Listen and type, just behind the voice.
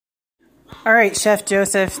All right, Chef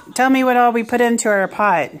Joseph, tell me what all we put into our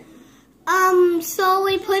pot. So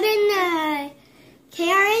we put in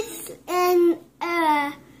carrots and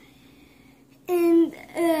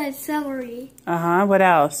celery. What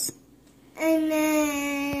else? And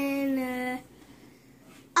then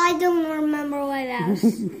I don't remember what else.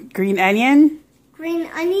 Green onion? Green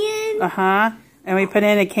onion. And we put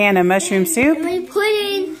in a can of mushroom soup? And we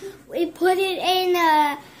put it in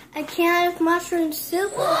a can of mushroom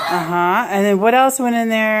soup. And then what else went in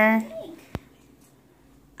there?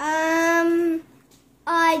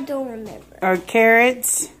 I don't remember. Our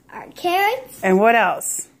carrots. Our carrots. And what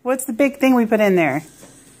else? What's the big thing we put in there?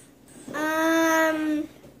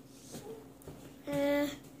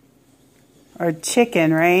 Our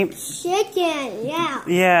chicken, right? Chicken, yeah.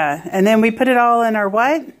 Yeah. And then we put it all in our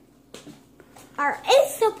what? Our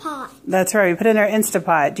Instapot. That's right. We put it in our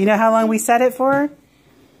Instapot. Do you know how long we set it for?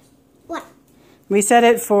 What? We set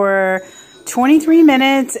it for 23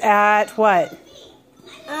 minutes at what?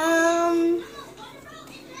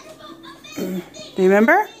 Do you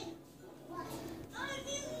remember?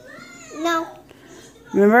 No.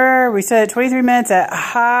 Remember, we set it 23 minutes at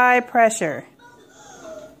high pressure.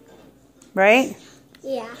 Right?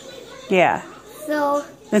 Yeah. Yeah. So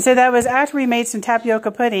that was after we made some tapioca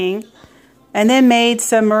pudding and then made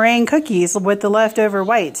some meringue cookies with the leftover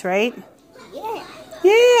whites, right? Yeah.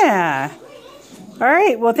 Yeah. All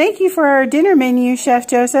right. Well, thank you for our dinner menu, Chef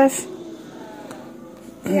Joseph.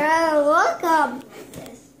 You're welcome.